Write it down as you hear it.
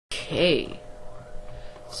Okay,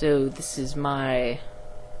 so this is my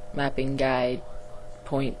mapping guide.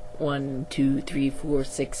 Point 1, 2, 3, 4,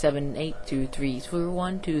 6, 7, 8, 2, 3, 4,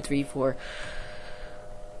 1, 2, 3, 4.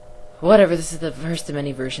 Whatever. This is the first of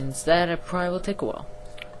many versions that probably will take a while.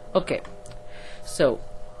 Okay, so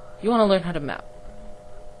you want to learn how to map.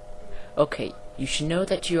 Okay, you should know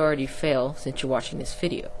that you already fail since you're watching this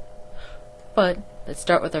video. But let's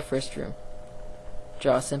start with our first room.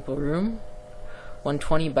 Draw a simple room.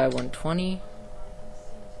 120 by 120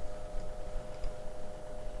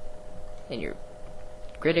 in your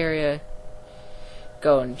grid area.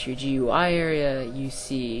 Go into your GUI area. You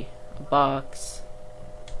see a box.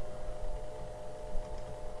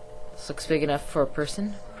 This looks big enough for a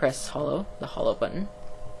person. Press the hollow button.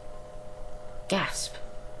 Gasp!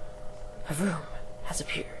 A room has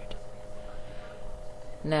appeared.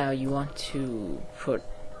 Now you want to put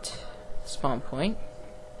spawn point.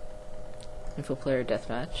 Info player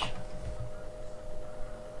deathmatch.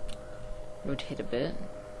 Rotate a bit.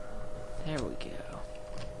 There we go.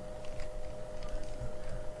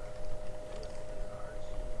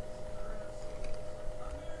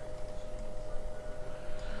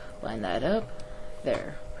 Line that up.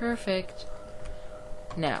 There. Perfect.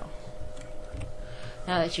 Now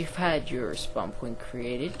that you've had your spawn point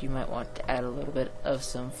created, you might want to add a little bit of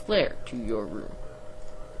some flair to your room.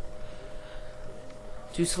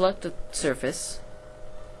 To select the surface,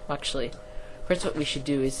 actually, first what we should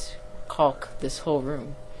do is caulk this whole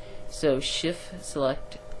room. So shift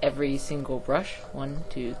select every single brush. 1,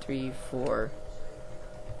 2, 3, 4,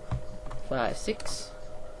 5, 6.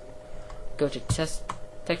 Go to test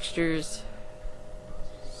textures,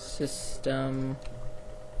 system.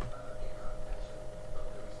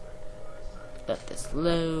 Let this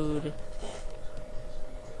load.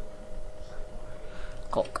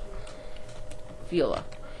 Caulk. Viola.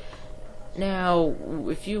 Now,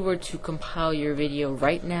 if you were to compile your video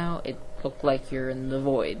right now, it looked like you're in the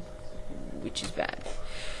void, which is bad.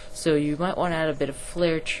 So you might want to add a bit of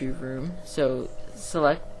flair to your room. So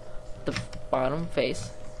select the bottom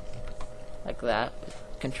face, like that, with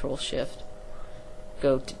Control Shift.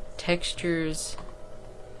 Go to textures,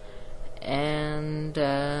 and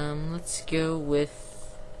let's go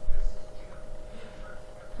with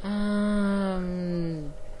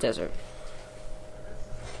desert.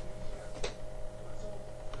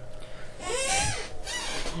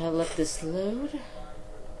 I'll let this load.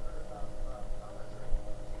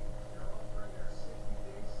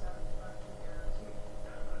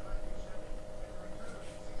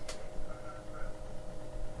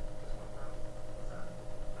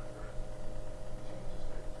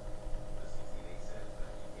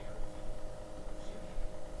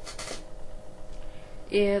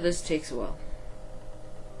 Yeah, this takes a while.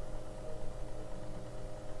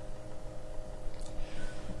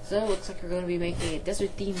 So it looks like we're going to be making a desert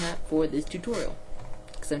theme map for this tutorial,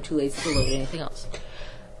 because I'm too lazy to load anything else.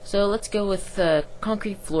 So let's go with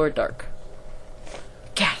concrete floor dark.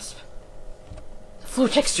 Gasp! The floor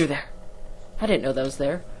texture there! I didn't know that was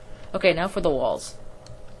there. Okay, now for the walls.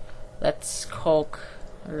 Let's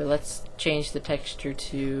let's change the texture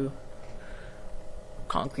to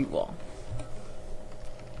concrete wall.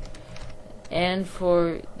 And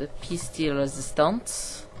for the piece de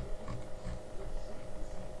resistance,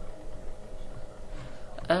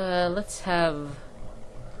 let's have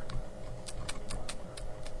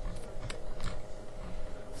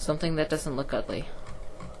something that doesn't look ugly.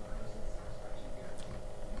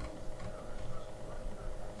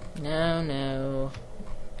 No, no.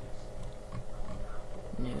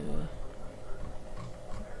 No.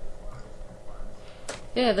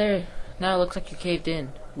 Yeah, there. Now it looks like you caved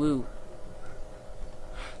in. Woo.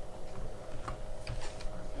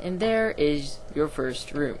 And there is your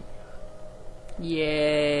first room.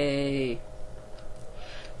 Yay!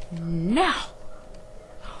 Now,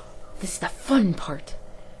 this is the fun part.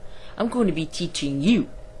 I'm going to be teaching you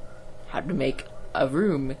how to make a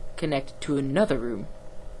room connect to another room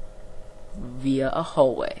via a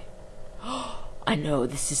hallway. I know,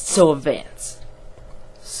 this is so advanced.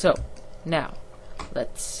 So, now,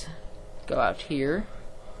 let's go out here.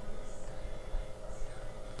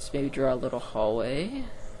 Let's maybe draw a little hallway.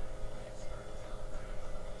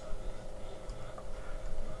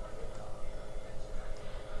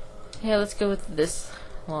 Yeah, let's go with this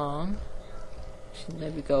long. Should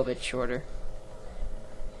maybe go a bit shorter.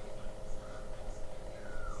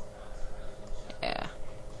 Yeah,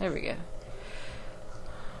 there we go.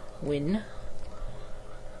 Win.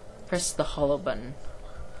 Press the hollow button.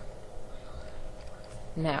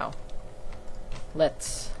 Now,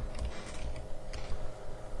 let's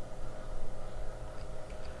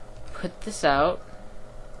put this out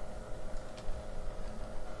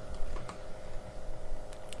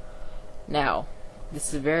Now,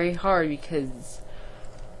 this is very hard because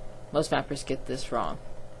most mappers get this wrong.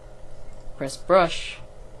 Press brush,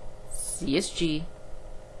 CSG,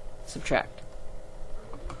 subtract.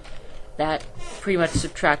 That pretty much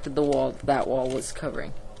subtracted the wall that wall was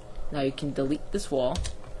covering. Now you can delete this wall.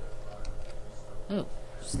 Oh,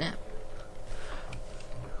 snap.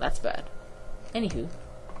 That's bad. Anywho,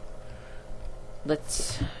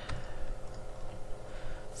 let's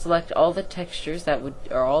select all the textures that would,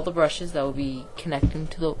 or all the brushes that will be connecting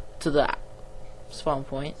to the spawn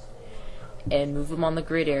point, and move them on the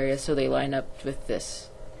grid area so they line up with this,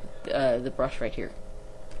 the brush right here.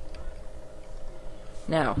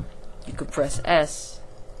 Now, you can press S,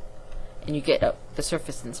 and you get the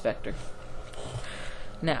surface inspector.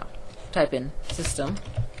 Now, type in system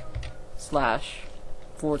 //CAULK.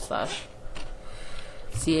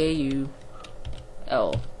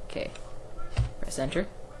 Press enter.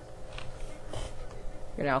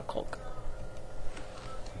 You're now Culk.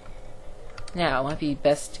 Now, it might be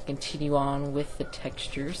best to continue on with the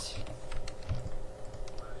textures.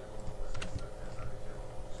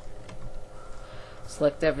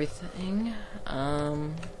 Select everything.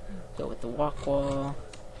 Go with the walk wall.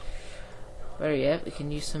 Better yet, we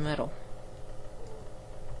can use some metal.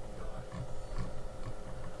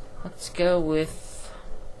 Let's go with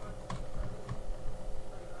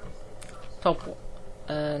top wall.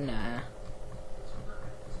 Nah.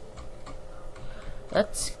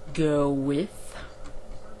 Let's go with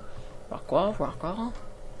rock wall.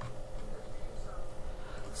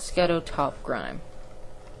 Scato top grime.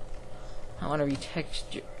 I want to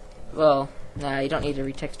retexture. Well, nah, you don't need to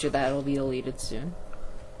retexture that. It'll be deleted soon.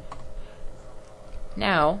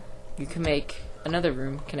 Now, you can make another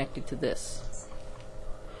room connected to this.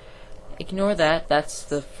 Ignore that. That's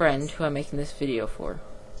the friend who I'm making this video for.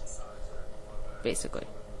 Basically.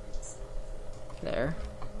 There.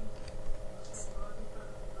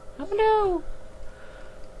 Oh no!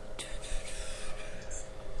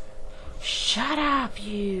 Shut up,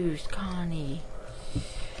 you Connie.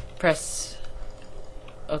 Press.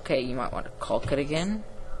 Okay, you might want to Culk it again.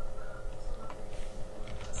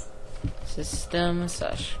 System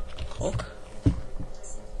 /Culk.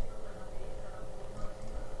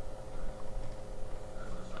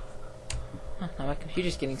 Now my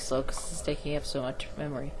computer's getting slow because this is taking up so much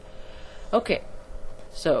memory. Okay,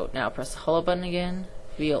 so now press the hello button again.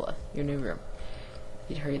 Viola, your new room.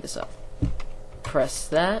 You'd hurry this up. Press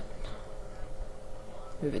that.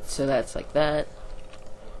 Move it so that's like that.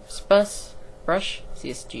 Brush,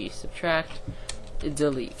 CSG, subtract,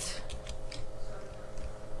 delete.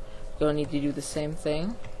 Gonna need to do the same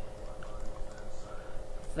thing.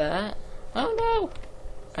 That. Oh no!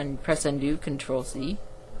 And press undo, Control C.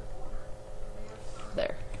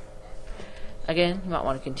 There. Again, you might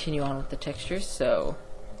want to continue on with the textures, so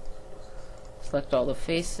select all the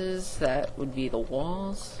faces, that would be the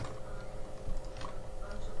walls.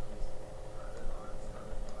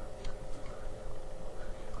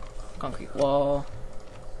 Concrete wall.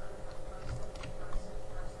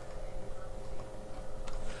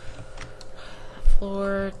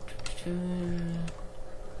 Floor.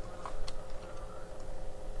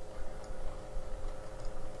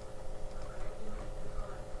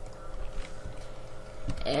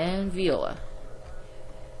 And Viola.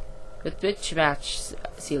 With which match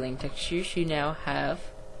ceiling textures, you now have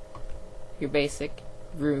your basic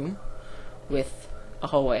room with a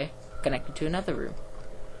hallway connected to another room.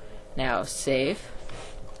 Now save.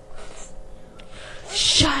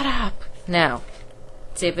 Shut up! Now,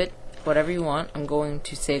 save it, whatever you want. I'm going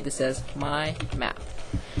to save this as my map.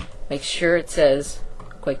 Make sure it says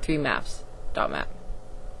Quake 3 maps.map.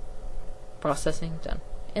 Processing done.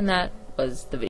 And that was the video.